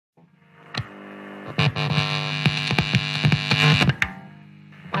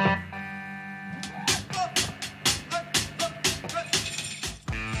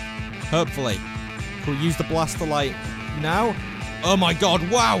Hopefully. Can we use the blaster light now? Oh my god,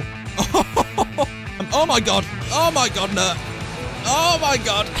 wow! Oh my god! Oh my god, no! Oh my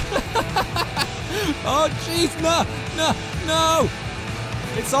god! Oh jeez, no! No! No!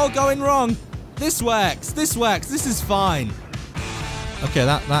 It's all going wrong! This works! This works! This is fine! Okay,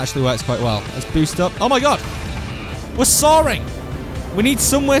 that actually works quite well. Let's boost up. Oh my god! We're soaring! We need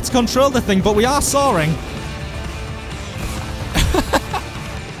some way to control the thing, but we are soaring.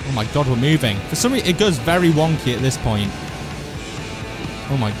 Oh my god, we're moving. For some reason, it goes very wonky at this point.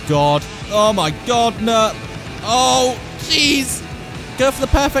 Oh my god. Oh my god, no. Oh, jeez. Go for the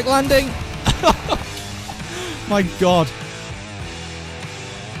perfect landing. My god.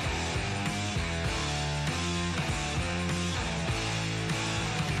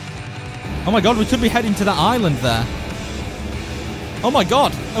 Oh my god, we could be heading to that island there. Oh my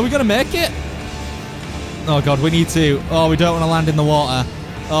god. Are we going to make it? Oh god, we need to. Oh, we don't want to land in the water.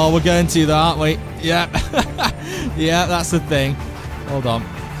 Oh, we're going to though, aren't we? Yeah. Yeah, that's the thing. Hold on.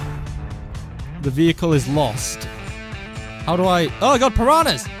 The vehicle is lost. How do I... Oh, god,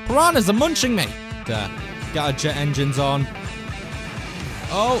 piranhas! Piranhas are munching me! There. Get our jet engines on.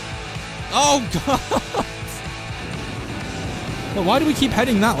 Oh! Oh, god! But why do we keep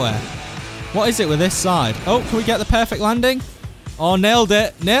heading that way? What is it with this side? Oh, can we get the perfect landing? Oh, nailed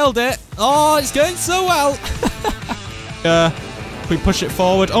it! Nailed it! Oh, it's going so well! We push it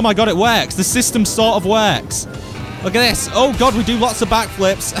forward. Oh my god, it works. The system sort of works. Look at this. Oh god, we do lots of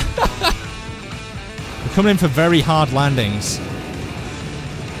backflips. We're coming in for very hard landings.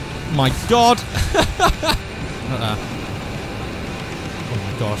 My god. Oh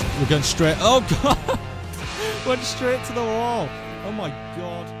my god. We're going straight. Oh god. Went straight to the wall. Oh my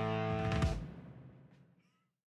god.